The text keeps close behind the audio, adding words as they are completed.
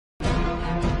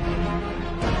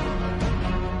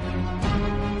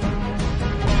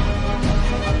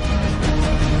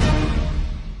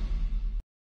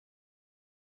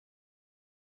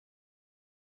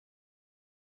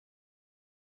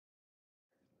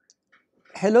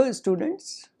Hello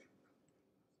students,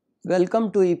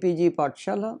 welcome to EPG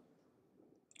Pathshala.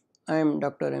 I am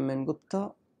Dr. M.N. Gupta,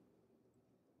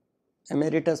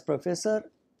 Emeritus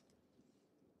Professor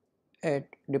at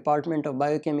Department of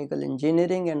Biochemical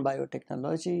Engineering and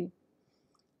Biotechnology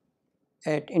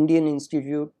at Indian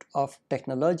Institute of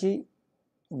Technology,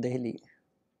 Delhi.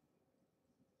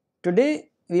 Today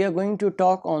we are going to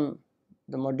talk on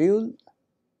the module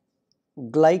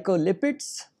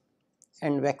Glycolipids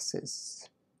and Waxes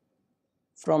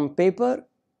from paper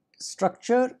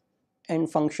Structure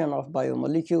and Function of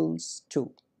Biomolecules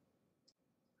 2.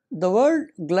 The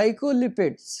word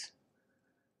glycolipids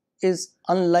is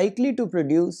unlikely to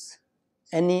produce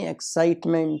any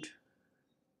excitement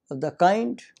of the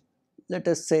kind, let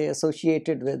us say,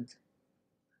 associated with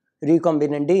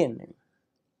recombinant DNA.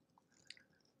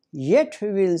 Yet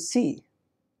we will see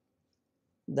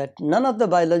that none of the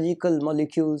biological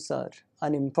molecules are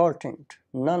unimportant,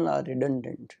 none are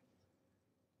redundant.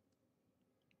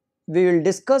 We will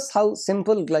discuss how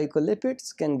simple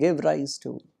glycolipids can give rise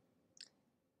to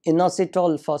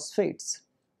inositol phosphates,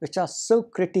 which are so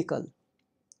critical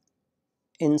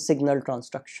in signal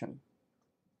transduction.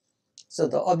 So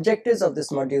the objectives of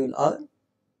this module are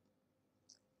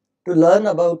to learn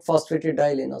about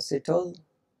phosphatidylinositol,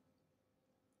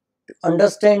 to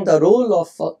understand the role of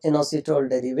inositol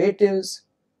derivatives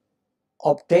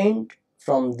obtained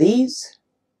from these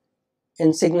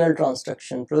in signal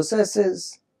transduction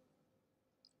processes,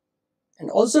 and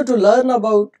also to learn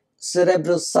about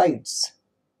cerebrocytes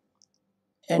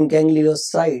and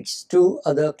gangliocytes, two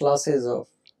other classes of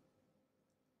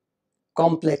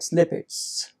complex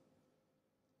lipids,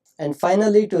 and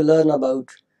finally to learn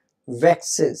about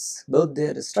waxes, both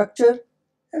their structure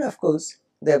and of course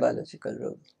their biological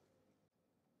role.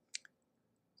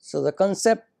 So the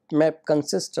concept map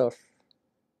consists of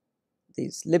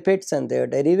these lipids and their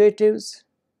derivatives,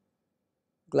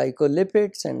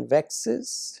 glycolipids and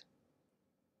waxes,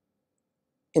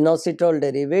 inositol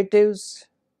derivatives,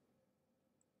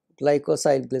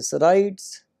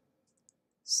 glycosylglycerides,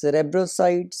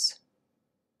 cerebrocytes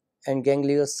and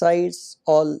gangliocytes,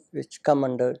 all which come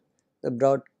under the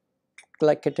broad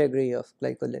category of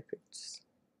glycolipids.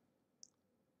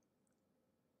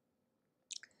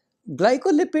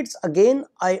 Glycolipids again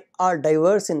are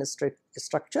diverse in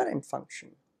structure and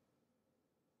function.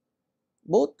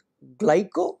 Both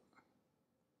glyco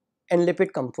and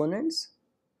lipid components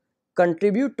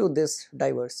contribute to this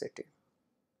diversity.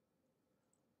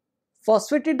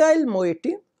 Phosphatidyl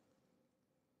moiety,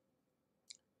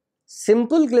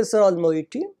 simple glycerol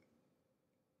moiety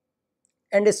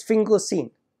and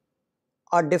sphingosine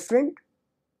are different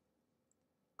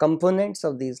components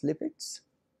of these lipids.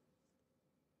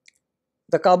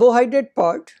 The carbohydrate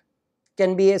part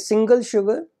can be a single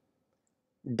sugar,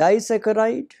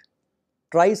 disaccharide,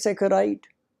 trisaccharide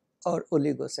or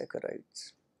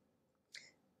oligosaccharides.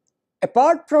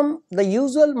 Apart from the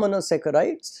usual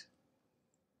monosaccharides,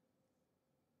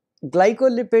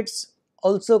 glycolipids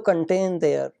also contain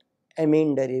their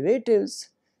amine derivatives,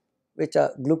 which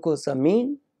are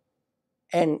glucosamine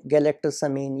and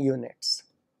galactosamine units.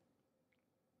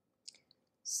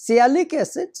 Sialic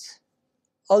acids,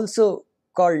 also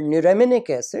called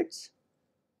neuraminic acids,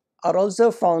 are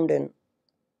also found in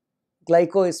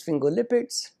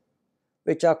glycosphingolipids,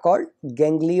 which are called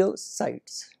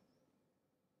gangliocytes.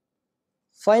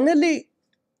 Finally,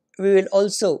 we will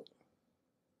also,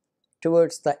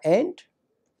 towards the end,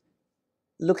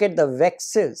 look at the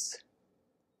waxes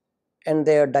and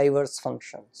their diverse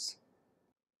functions.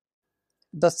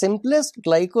 The simplest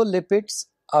glycolipids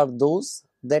are those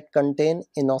that contain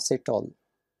inositol.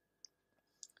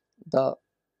 The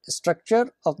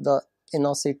structure of the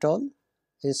inositol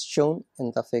is shown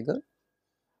in the figure.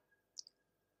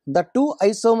 The two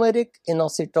isomeric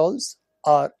inositols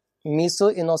are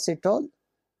mesoinositol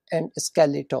and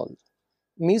scalitol.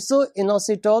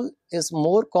 Mesoinositol is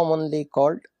more commonly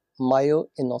called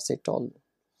myoinositol.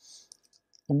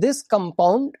 This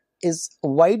compound is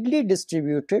widely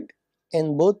distributed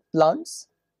in both plants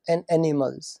and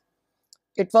animals.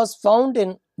 It was found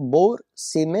in boar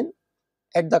semen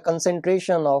at the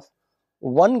concentration of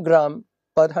 1 gram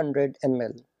per 100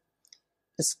 ml.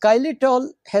 Xylitol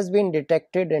has been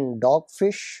detected in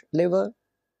dogfish liver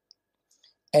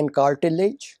and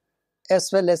cartilage as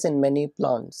well as in many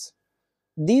plants.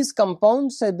 These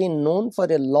compounds have been known for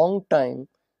a long time,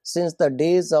 since the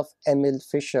days of Emil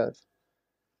Fischer,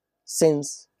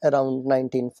 since around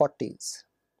 1940s.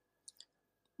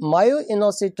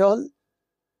 Myoinositol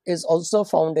is also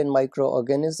found in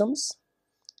microorganisms.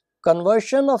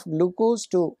 Conversion of glucose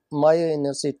to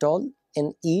myoinositol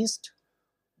in yeast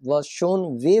was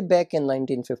shown way back in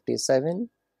 1957,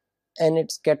 and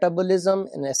its catabolism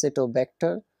in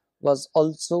acetobacter was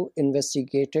also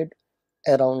investigated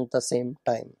around the same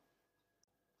time.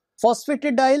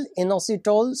 Phosphatidyl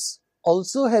inositols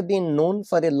also have been known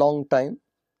for a long time.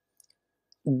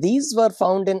 These were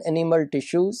found in animal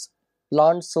tissues,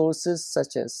 plant sources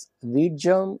such as wheat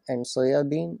germ and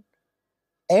soybean,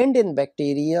 and in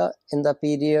bacteria in the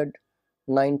period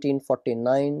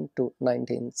 1949 to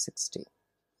 1960.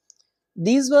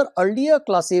 These were earlier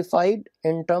classified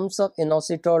in terms of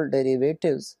inositol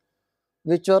derivatives,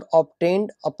 which were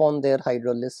obtained upon their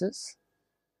hydrolysis.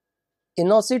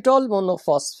 Inositol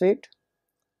monophosphate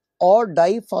or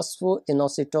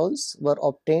diphosphoinositols were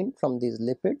obtained from these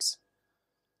lipids.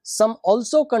 Some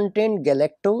also contained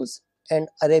galactose and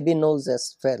arabinose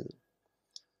as well.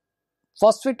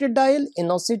 Phosphatidyl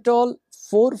inositol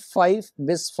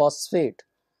 4,5-bisphosphate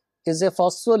is a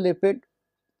phospholipid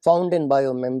found in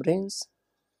biomembranes.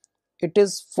 It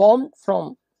is formed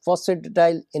from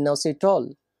phosphatidyl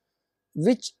inositol,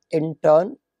 which in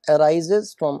turn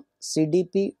arises from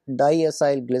CDP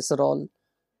diacylglycerol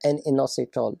and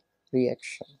inositol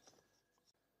reaction.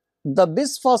 The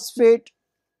bisphosphate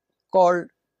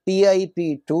called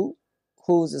PIP2,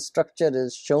 whose structure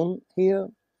is shown here,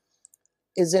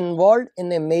 is involved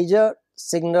in a major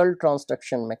signal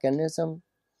transduction mechanism.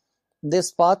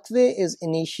 This pathway is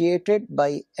initiated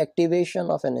by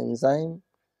activation of an enzyme,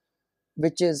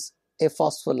 which is a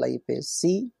phospholipase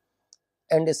C,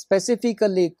 and is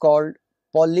specifically called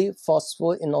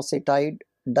polyphosphoinositide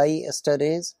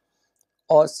diesterase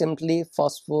or simply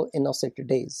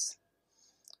phosphoinositidase.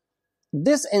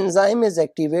 This enzyme is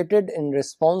activated in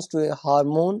response to a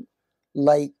hormone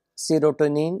like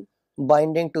serotonin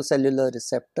binding to cellular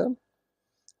receptor.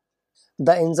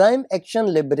 The enzyme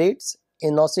action liberates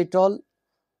inositol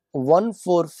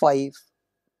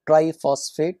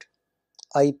 1,4,5-triphosphate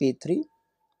IP3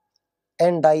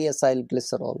 and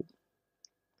diacylglycerol.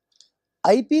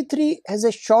 IP3 has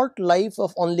a short life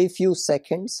of only few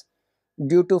seconds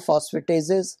due to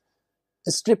phosphatases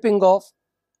stripping off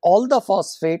all the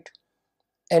phosphate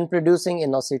and producing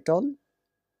inositol.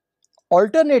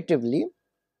 Alternatively,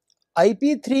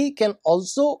 IP3 can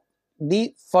also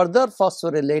be further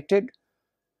phosphorylated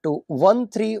to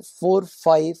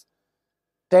 1,3,4,5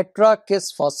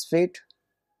 tetrakis phosphate,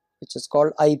 which is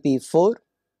called IP4.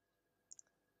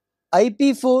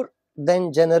 IP4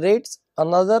 then generates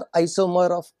another isomer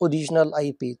of original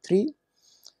IP3.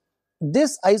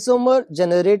 This isomer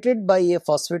generated by a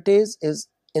phosphatase is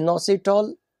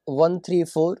inositol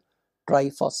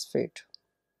 1,3,4-triphosphate.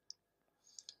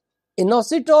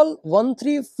 Inositol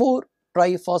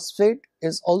 1,3,4-triphosphate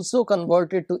is also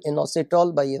converted to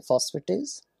inositol by a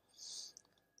phosphatase.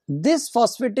 This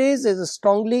phosphatase is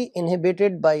strongly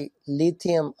inhibited by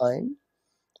lithium ion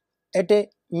at a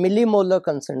millimolar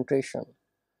concentration.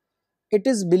 It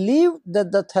is believed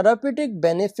that the therapeutic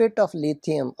benefit of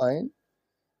lithium ion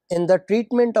in the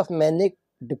treatment of manic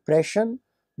depression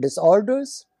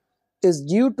disorders is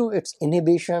due to its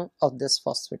inhibition of this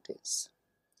phosphatase.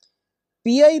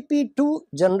 PIP2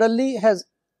 generally has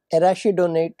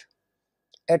arachidonate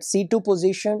at C2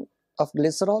 position of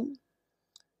glycerol.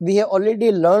 We have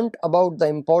already learnt about the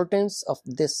importance of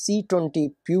this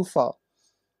C20 PUFA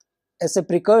as a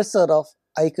precursor of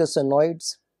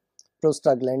eicosanoids,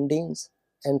 prostaglandins,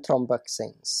 and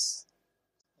thromboxanes.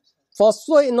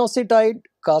 Phosphoinositide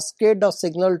cascade of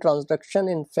signal transduction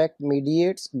in fact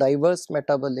mediates diverse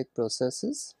metabolic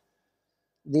processes.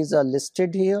 These are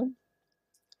listed here.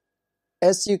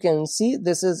 As you can see,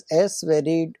 this is as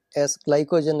varied as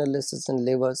glycogenolysis in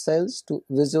liver cells to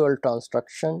visual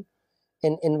transduction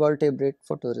in invertebrate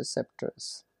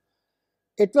photoreceptors.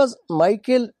 It was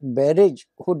Michael Berridge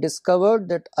who discovered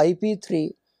that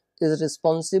IP3 is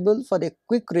responsible for a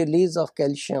quick release of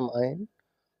calcium ion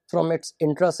from its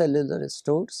intracellular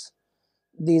stores.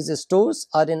 These stores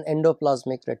are in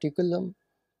endoplasmic reticulum,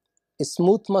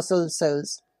 smooth muscle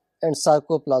cells, and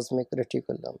sarcoplasmic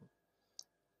reticulum.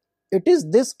 It is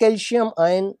this calcium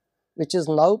ion which is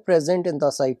now present in the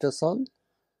cytosol,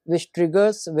 which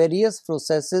triggers various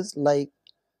processes like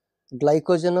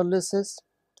glycogenolysis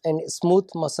and smooth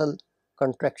muscle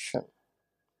contraction.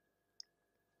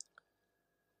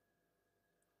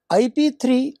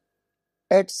 IP3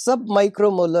 at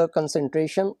submicromolar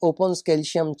concentration opens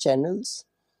calcium channels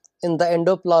in the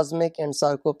endoplasmic and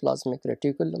sarcoplasmic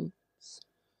reticulum.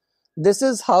 This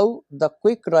is how the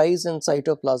quick rise in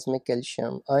cytoplasmic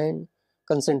calcium ion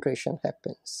concentration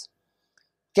happens.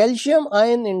 Calcium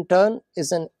ion in turn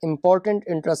is an important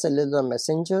intracellular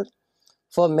messenger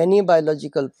for many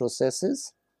biological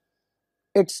processes.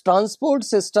 Its transport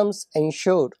systems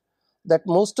ensure that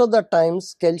most of the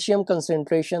times calcium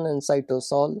concentration in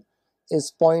cytosol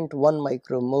is 0.1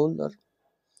 micromolar.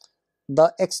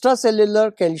 The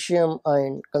extracellular calcium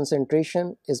ion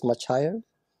concentration is much higher.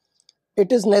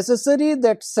 It is necessary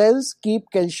that cells keep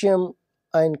calcium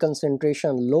ion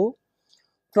concentration low.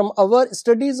 From our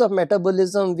studies of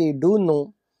metabolism, we do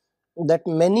know that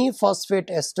many phosphate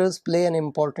esters play an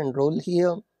important role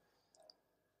here.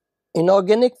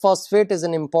 Inorganic phosphate is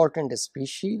an important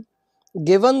species.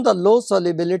 Given the low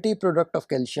solubility product of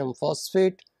calcium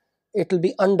phosphate, it will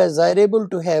be undesirable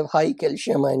to have high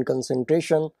calcium ion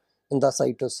concentration in the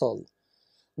cytosol.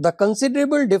 The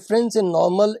considerable difference in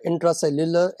normal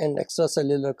intracellular and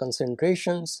extracellular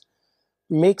concentrations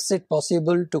makes it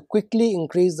possible to quickly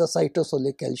increase the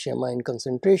cytosolic calcium ion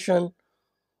concentration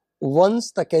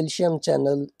once the calcium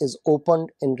channel is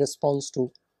opened in response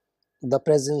to the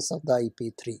presence of the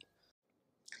IP3.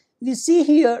 We see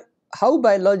here how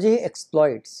biology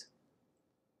exploits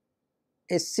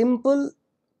a simple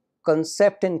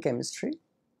concept in chemistry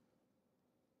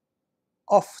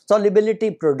of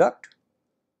solubility product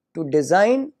to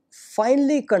design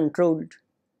finely controlled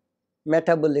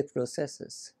metabolic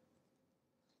processes.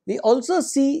 We also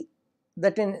see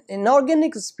that in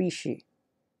inorganic species,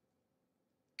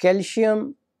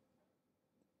 calcium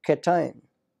cation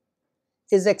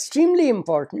is extremely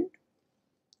important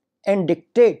and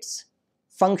dictates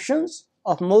functions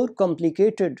of more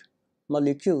complicated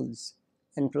molecules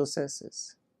and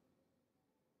processes.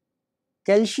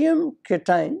 Calcium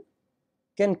cation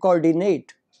can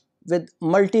coordinate with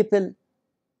multiple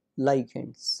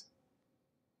ligands.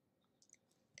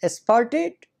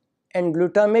 Aspartate and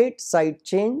glutamate side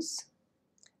chains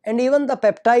and even the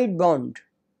peptide bond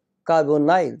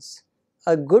carbonyls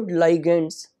are good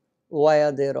ligands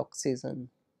via their oxygen.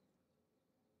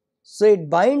 So it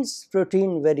binds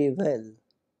protein very well.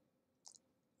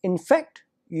 In fact,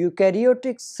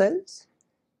 eukaryotic cells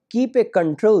keep a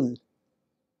control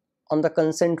on the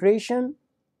concentration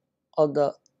of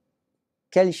the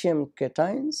calcium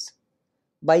cations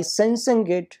by sensing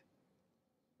it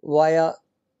via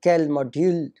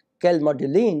calmodulin,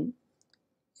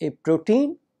 a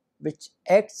protein which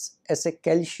acts as a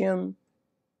calcium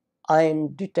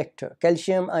ion detector,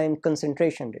 calcium ion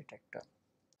concentration detector.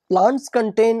 Plants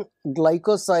contain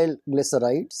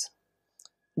glycosylglycerides.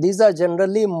 These are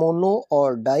generally mono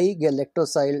or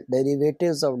digalactosyl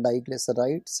derivatives of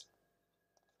diglycerides.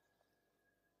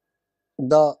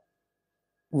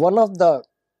 One of the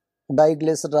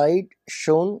diglyceride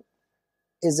shown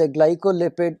is a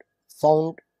glycolipid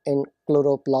found in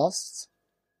chloroplasts.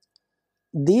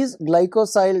 These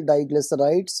glycosyl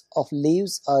diglycerides of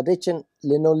leaves are rich in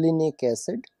linolenic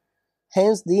acid.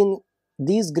 Hence,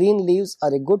 these green leaves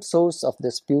are a good source of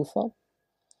this PUFA.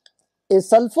 A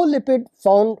sulfolipid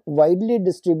found widely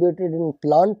distributed in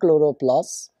plant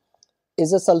chloroplasts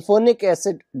is a sulfonic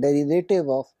acid derivative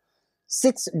of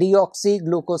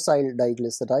 6-deoxyglucosyl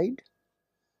diglyceride.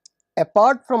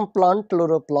 Apart from plant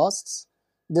chloroplasts,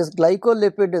 this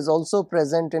glycolipid is also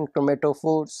present in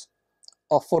chromatophores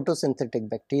of photosynthetic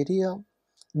bacteria.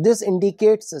 This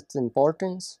indicates its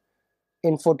importance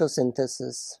in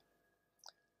photosynthesis.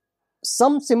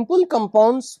 Some simple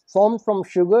compounds formed from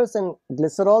sugars and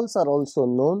glycerols are also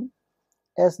known.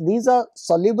 As these are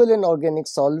soluble in organic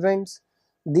solvents,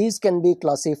 these can be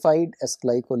classified as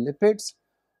glycolipids.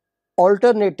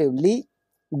 Alternatively,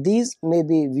 these may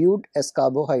be viewed as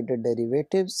carbohydrate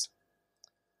derivatives.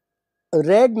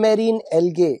 Red marine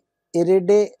algae,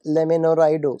 Iridae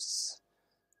laminoridos,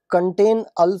 contain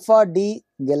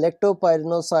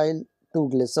alpha-D-galactopyranosyl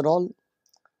 2-glycerol.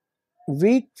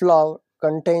 Wheat flour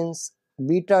contains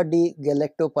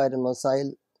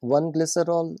beta-D-galactopyranosyl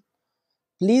 1-glycerol.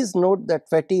 Please note that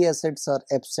fatty acids are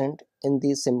absent in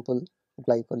these simple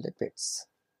glycolipids.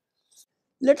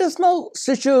 Let us now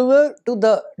switch over to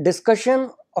the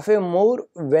discussion of a more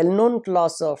well-known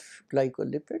class of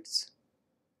glycolipids.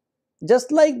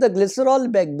 Just like the glycerol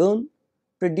backbone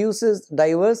produces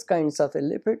diverse kinds of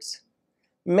lipids,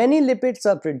 many lipids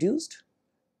are produced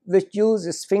which use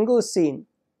sphingosine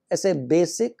as a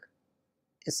basic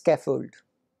scaffold.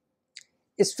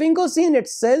 Sphingosine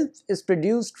itself is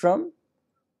produced from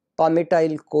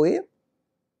palmitoyl-CoA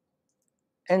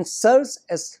and serves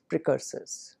as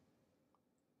precursors.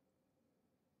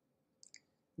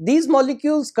 These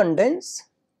molecules condense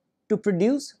to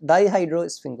produce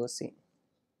dihydrosphingosine.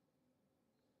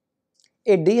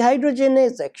 A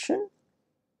dehydrogenase action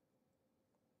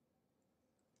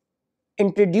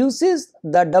introduces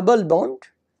the double bond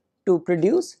to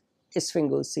produce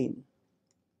sphingosine.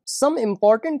 Some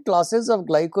important classes of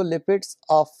glycolipids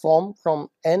are formed from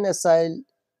N-acyl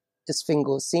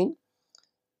sphingosine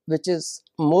which is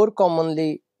more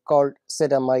commonly called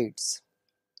ceramides.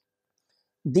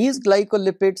 These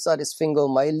glycolipids are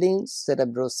sphingomyelins,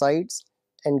 cerebrosides,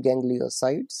 and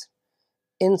gangliosides.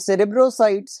 In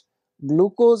cerebrosides,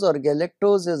 glucose or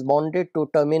galactose is bonded to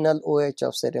terminal OH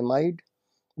of ceramide.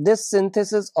 This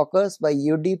synthesis occurs by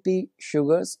UDP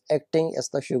sugars acting as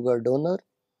the sugar donor.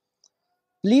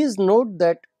 Please note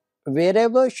that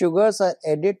wherever sugars are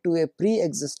added to a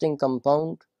pre-existing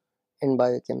compound in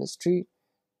biochemistry,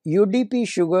 UDP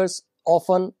sugars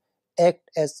often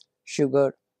act as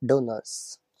sugar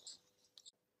donors.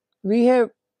 We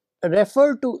have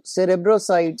referred to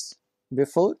cerebrosides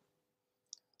before.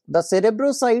 The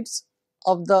cerebrosides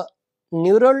of the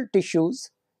neural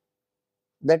tissues,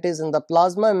 that is in the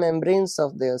plasma membranes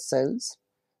of their cells,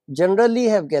 generally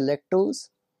have galactose.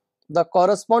 The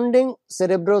corresponding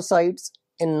cerebrosides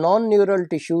in non-neural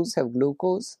tissues have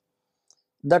glucose.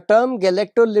 The term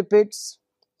galactolipids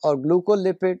or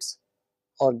glucolipids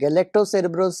or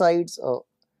galactocerebrosides or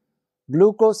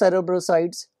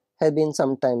glucocerebrosides have been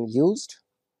sometimes used.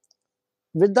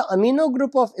 With the amino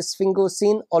group of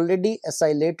sphingosine already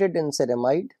acylated in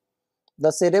ceramide, the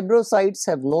cerebrosides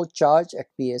have no charge at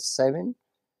pH 7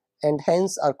 and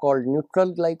hence are called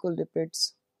neutral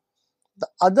glycolipids. The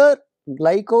other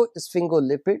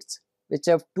glycosphingolipids, which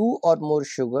have 2 or more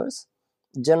sugars,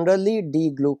 generally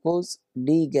D-glucose,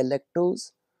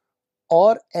 D-galactose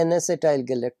or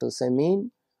N-acetyl-galactosamine,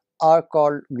 are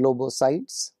called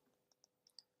globosides.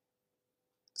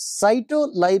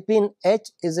 Cytolipin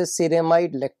H is a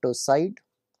ceramide lactoside.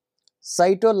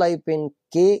 Cytolipin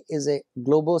K is a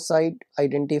globoside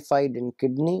identified in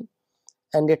kidney,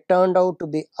 and it turned out to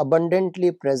be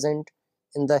abundantly present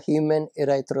in the human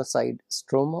erythrocyte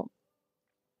stroma.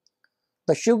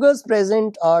 The sugars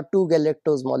present are 2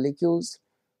 galactose molecules,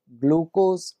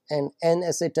 glucose and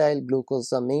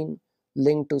N-acetyl-glucosamine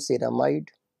linked to ceramide.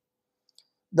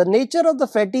 The nature of the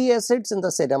fatty acids in the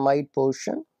ceramide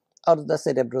portion of the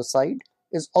cerebroside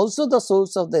is also the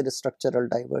source of their structural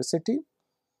diversity.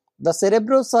 The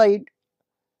cerebroside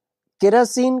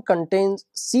kerosene contains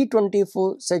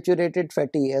C24 saturated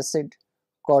fatty acid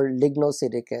called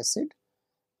lignoceric acid.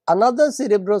 Another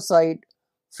cerebroside,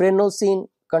 phrenosine,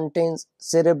 contains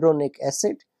cerebronic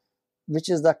acid, which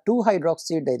is the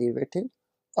 2-hydroxy derivative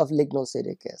of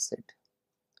lignoceric acid.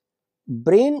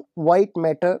 Brain white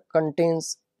matter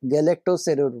contains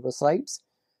galactocerebrosides,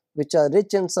 which are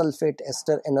rich in sulfate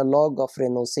ester analog of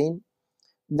phrenosine,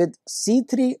 with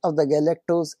C3 of the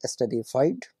galactose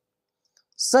esterified.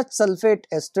 Such sulfate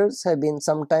esters have been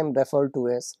sometimes referred to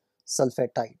as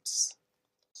sulfatides.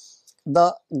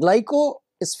 The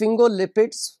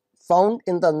glycosphingolipids found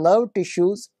in the nerve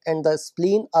tissues and the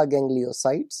spleen are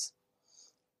gangliosides.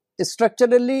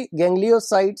 Structurally,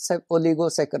 gangliosides have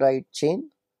oligosaccharide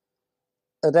chain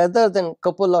rather than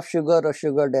couple of sugar or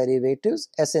sugar derivatives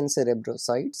as in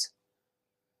cerebrosides.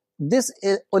 This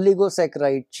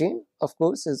oligosaccharide chain, of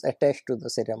course, is attached to the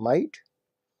ceramide.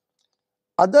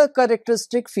 Other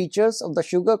characteristic features of the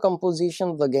sugar composition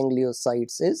of the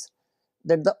gangliosides is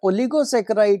that the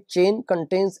oligosaccharide chain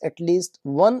contains at least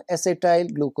one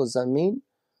acetyl-glucosamine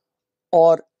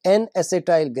or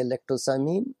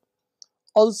N-acetyl-galactosamine.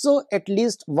 Also, at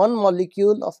least one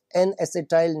molecule of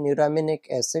N-acetyl-nuraminic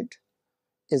acid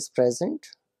is present.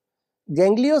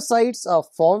 Gangliosides are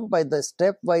formed by the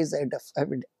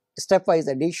stepwise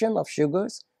addition of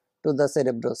sugars to the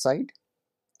cerebroside.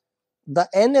 The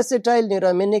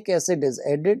N-acetyl-nuraminic acid is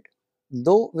added,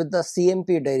 though with the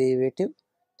CMP derivative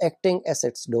acting as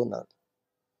its donor.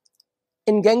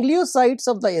 In gangliosides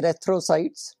of the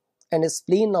erythrocytes and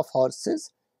spleen of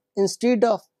horses, instead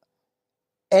of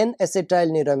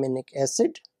N-acetyl-nuraminic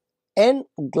acid,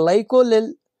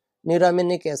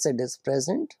 N-glycolylnuraminic acid is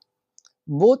present.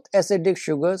 Both acidic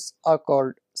sugars are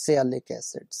called sialic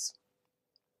acids.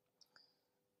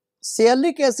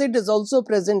 Sialic acid is also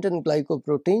present in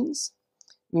glycoproteins.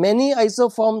 Many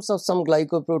isoforms of some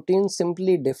glycoproteins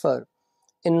simply differ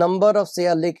in number of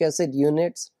sialic acid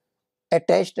units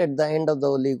attached at the end of the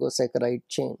oligosaccharide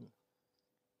chain.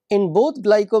 In both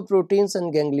glycoproteins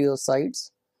and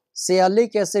gangliosides,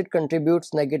 sialic acid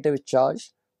contributes negative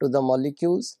charge to the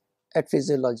molecules at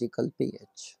physiological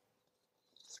pH.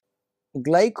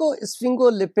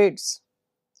 Glycosphingolipids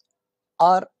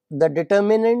are the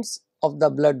determinants of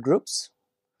the blood groups.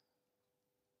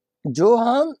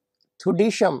 Johann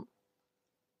Thudisham,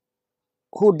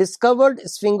 who discovered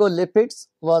sphingolipids,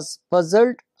 was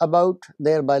puzzled about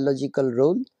their biological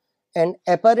role, and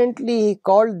apparently he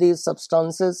called these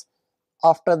substances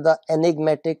after the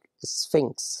enigmatic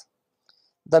Sphinx.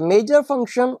 The major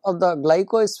function of the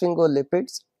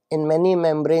glycosphingolipids in many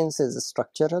membranes is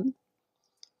structural.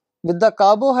 with the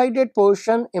carbohydrate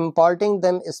portion imparting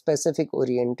them a specific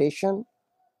orientation.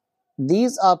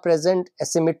 These are present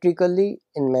asymmetrically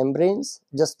in membranes,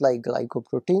 just like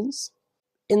glycoproteins.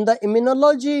 In the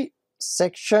immunology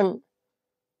section,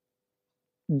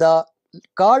 the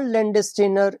Karl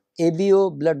Landsteiner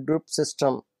ABO blood group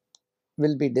system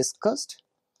will be discussed.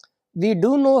 We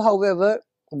do know, however,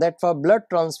 that for blood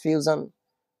transfusion,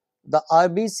 the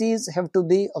RBCs have to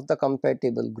be of the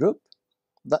compatible group.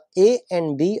 The A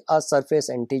and B are surface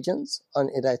antigens on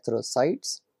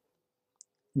erythrocytes.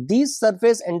 These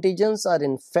surface antigens are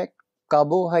in fact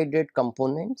carbohydrate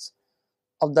components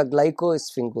of the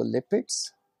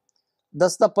glycosphingolipids.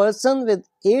 Thus, the person with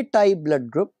A-type blood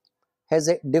group has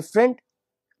a different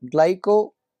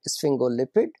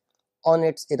glycosphingolipid on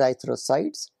its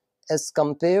erythrocytes as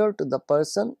compared to the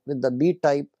person with the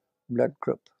B-type blood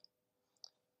group.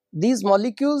 These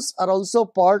molecules are also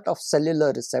part of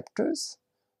cellular receptors.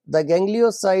 The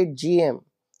ganglioside GM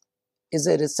is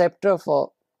a receptor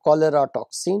for cholera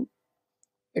toxin.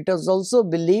 It is also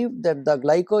believed that the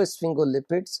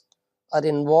glycosphingolipids are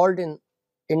involved in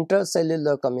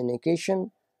intercellular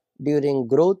communication during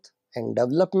growth and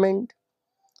development.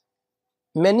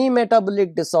 Many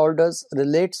metabolic disorders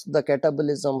relate to the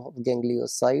catabolism of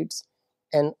gangliosides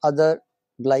and other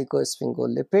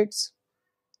glycosphingolipids.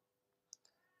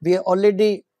 We have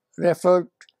already referred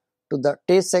to the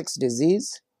Tay-Sachs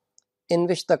disease, in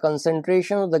which the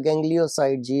concentration of the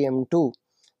ganglioside GM2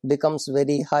 becomes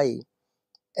very high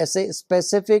as a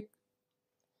specific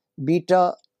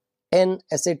beta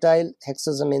N-acetyl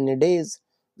hexosaminidase,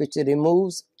 which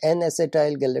removes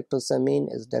N-acetyl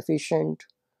galactosamine, is deficient.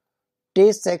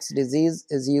 Tay-Sachs disease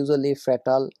is usually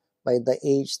fatal by the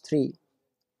age 3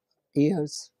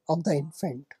 years of the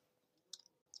infant.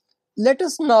 Let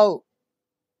us now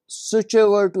switch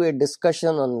over to a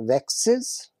discussion on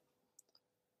waxes.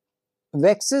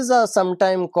 Waxes are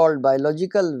sometimes called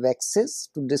biological waxes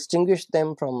to distinguish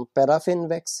them from paraffin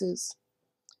waxes.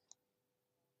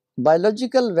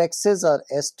 Biological waxes are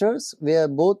esters where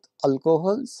both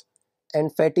alcohols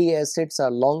and fatty acids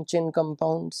are long chain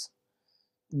compounds.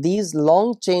 These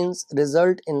long chains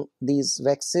result in these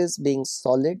waxes being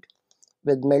solid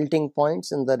with melting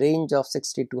points in the range of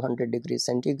 60 to 100 degrees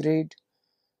centigrade.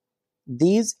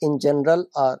 These in general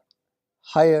are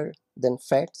higher than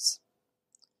fats.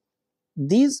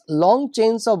 These long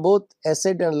chains of both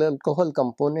acid and alcohol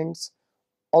components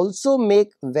also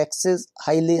make waxes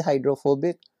highly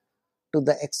hydrophobic to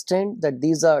the extent that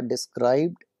these are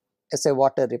described as a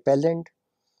water repellent.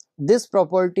 This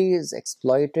property is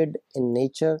exploited in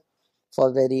nature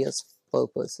for various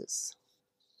purposes.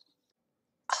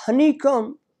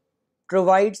 Honeycomb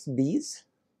provides bees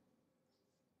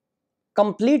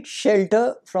complete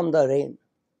shelter from the rain.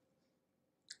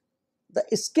 The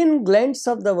skin glands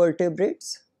of the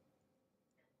vertebrates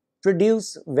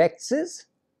produce waxes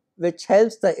which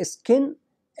helps the skin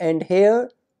and hair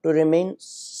to remain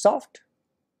soft,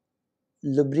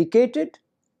 lubricated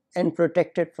and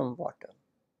protected from water.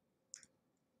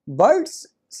 Birds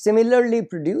similarly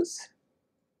produce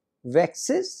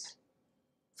waxes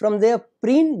from their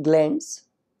preen glands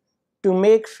to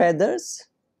make feathers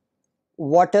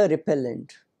water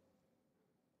repellent.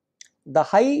 The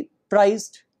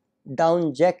high-priced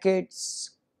down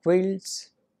jackets, quilts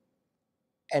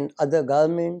and other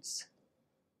garments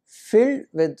filled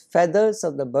with feathers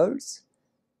of the birds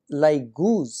like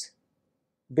goose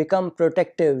become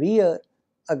protective wear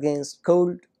against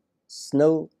cold,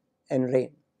 snow and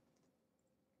rain.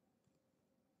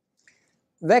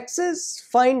 Waxes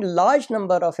find large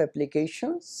number of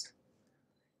applications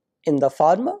in the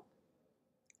pharma,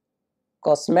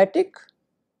 cosmetic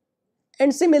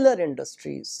and similar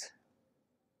industries.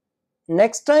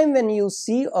 Next time when you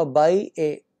see or buy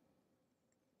a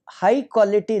high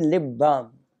quality lip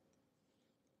balm,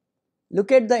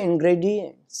 look at the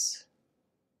ingredients.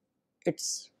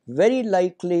 It's very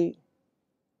likely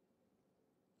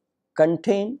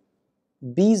contain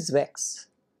beeswax.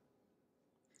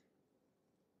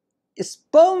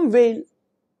 Sperm whale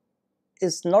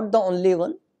is not the only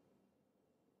one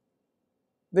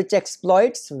which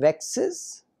exploits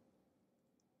waxes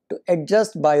to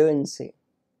adjust buoyancy.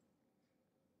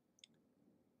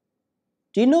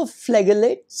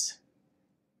 Dinoflagellates,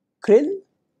 krill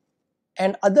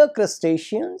and other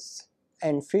crustaceans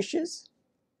and fishes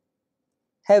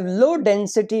have low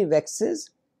density waxes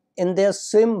in their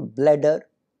swim bladder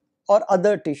or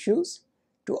other tissues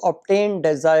to obtain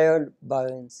desired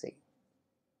buoyancy.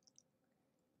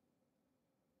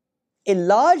 A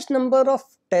large number of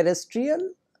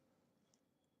terrestrial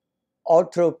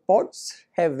arthropods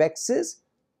have waxes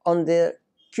on their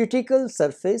cuticle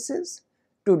surfaces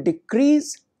to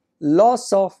decrease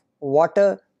loss of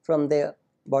water from their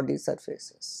body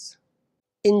surfaces.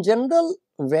 In general,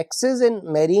 waxes in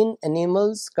marine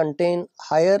animals contain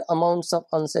higher amounts of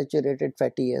unsaturated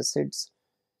fatty acids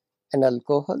and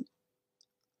alcohol.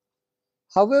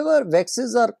 However,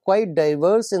 waxes are quite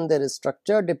diverse in their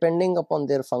structure depending upon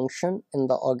their function in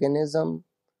the organism,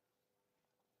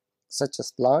 such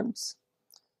as plants.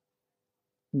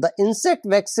 The insect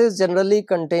waxes generally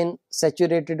contain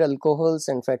saturated alcohols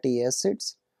and fatty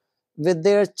acids, with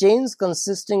their chains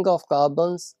consisting of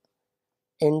carbons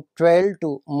in 12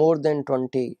 to more than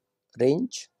 20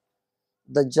 range.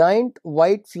 The giant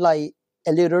whitefly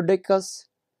Eleurodicus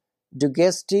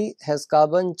dugesti has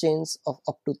carbon chains of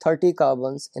up to 30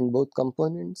 carbons in both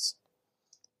components.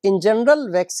 In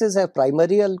general, waxes have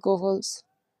primary alcohols.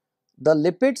 The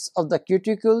lipids of the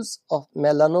cuticles of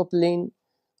melanopline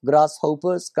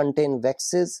grasshoppers contain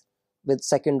waxes with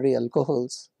secondary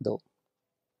alcohols though.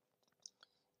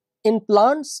 In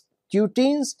plants,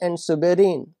 cuteins and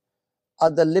suberin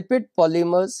are the lipid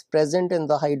polymers present in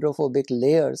the hydrophobic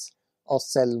layers of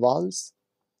cell walls.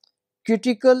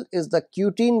 Cuticle is the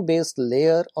cutein-based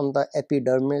layer on the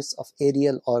epidermis of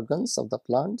aerial organs of the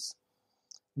plants.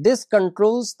 This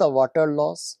controls the water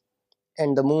loss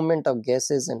and the movement of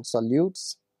gases and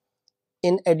solutes.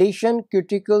 In addition,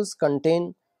 cuticles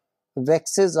contain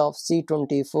waxes of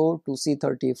C24 to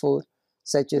C34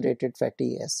 saturated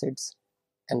fatty acids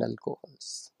and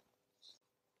alcohols.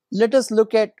 Let us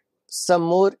look at some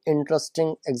more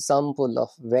interesting example of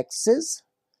waxes.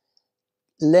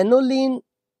 Lanolin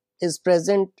is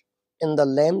present in the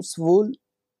lamb's wool.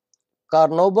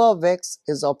 Carnauba wax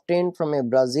is obtained from a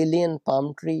Brazilian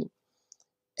palm tree,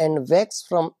 and wax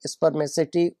from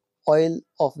spermaceti oil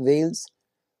of whales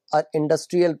are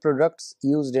industrial products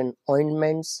used in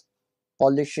ointments,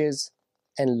 polishes,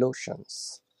 and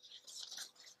lotions.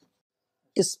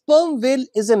 Sperm whale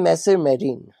is a massive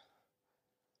marine.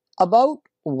 About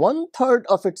 1/3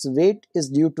 of its weight is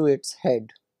due to its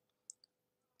head,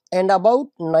 and about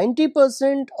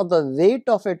 90% of the weight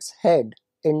of its head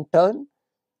in turn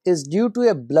is due to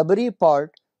a blubbery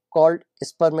part called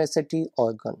spermaceti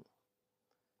organ.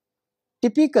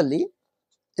 Typically,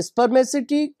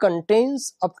 spermaceti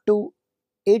contains up to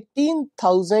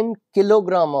 18,000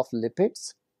 kg of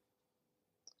lipids.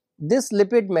 This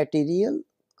lipid material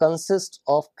consists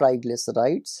of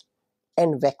triglycerides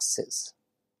and waxes.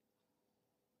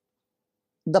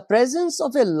 The presence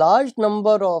of a large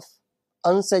number of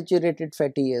unsaturated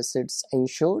fatty acids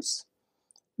ensures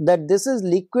that this is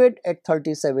liquid at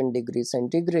 37 degrees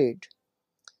centigrade,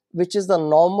 which is the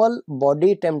normal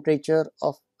body temperature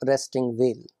of resting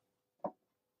whale.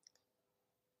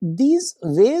 These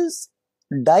whales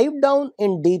dive down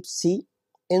in deep sea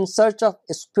in search of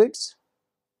squids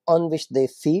on which they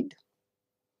feed.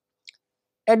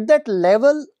 At that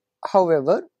level,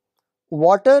 however,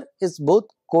 water is both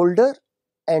colder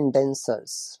and denser.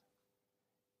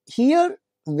 Here,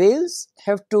 whales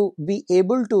have to be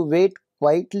able to wait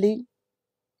quietly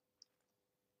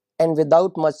and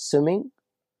without much swimming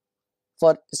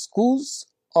for schools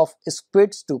of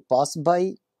squids to pass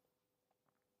by.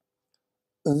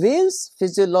 Whales'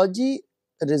 physiology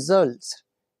results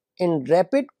in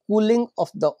rapid cooling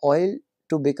of the oil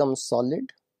to become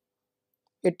solid.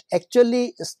 It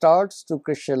actually starts to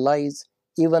crystallize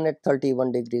even at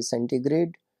 31 degrees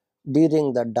centigrade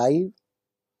during the dive.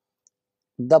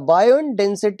 The buoyant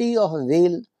density of a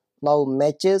whale now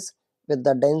matches with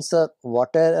the denser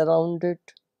water around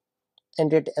it,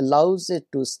 and it allows it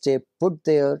to stay put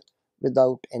there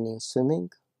without any swimming.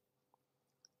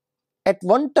 At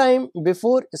one time,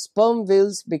 before sperm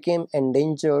whales became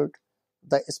endangered,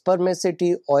 the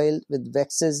spermaceti oil with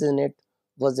waxes in it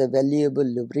was a valuable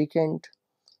lubricant.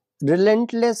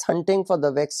 Relentless hunting for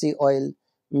the waxy oil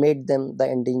made them the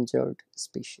endangered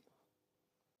species.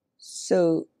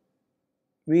 So,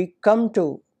 we come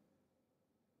to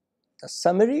the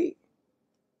summary.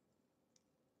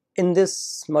 In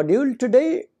this module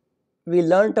today, we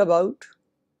learnt about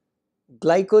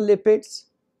glycolipids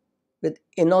with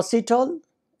inositol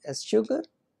as sugar.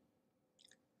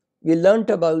 We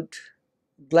learnt about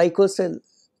glycosyl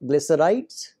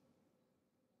glycerides.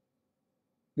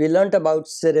 We learnt about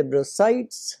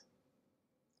cerebrosides.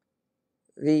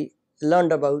 We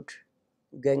learned about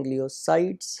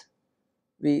gangliosides.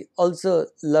 We also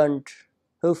learnt,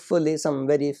 hopefully, some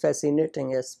very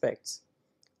fascinating aspects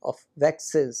of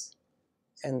waxes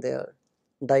and their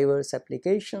diverse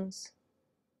applications.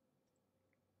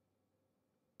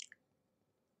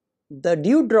 The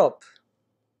dewdrop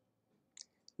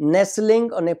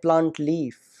nestling on a plant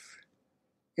leaf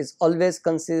is always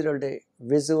considered a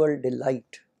visual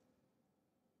delight.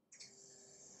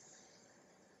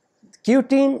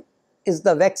 Cutin is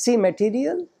the waxy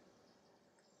material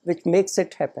which makes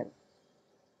it happen.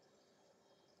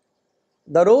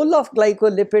 The role of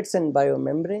glycolipids in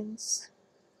biomembranes,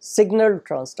 signal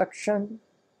transduction,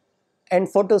 and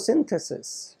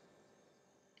photosynthesis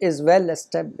is well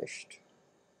established,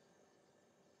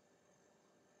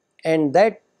 and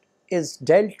that is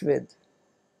dealt with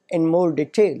in more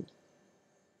detail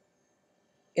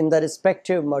in the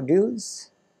respective modules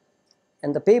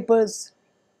and the papers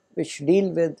which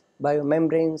deal with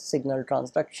biomembranes, signal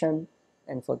transduction,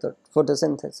 and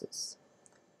photosynthesis.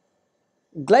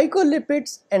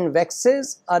 Glycolipids and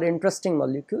waxes are interesting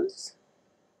molecules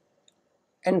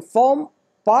and form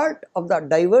part of the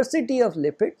diversity of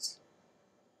lipids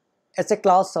as a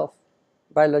class of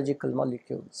biological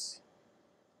molecules.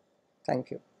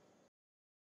 Thank you.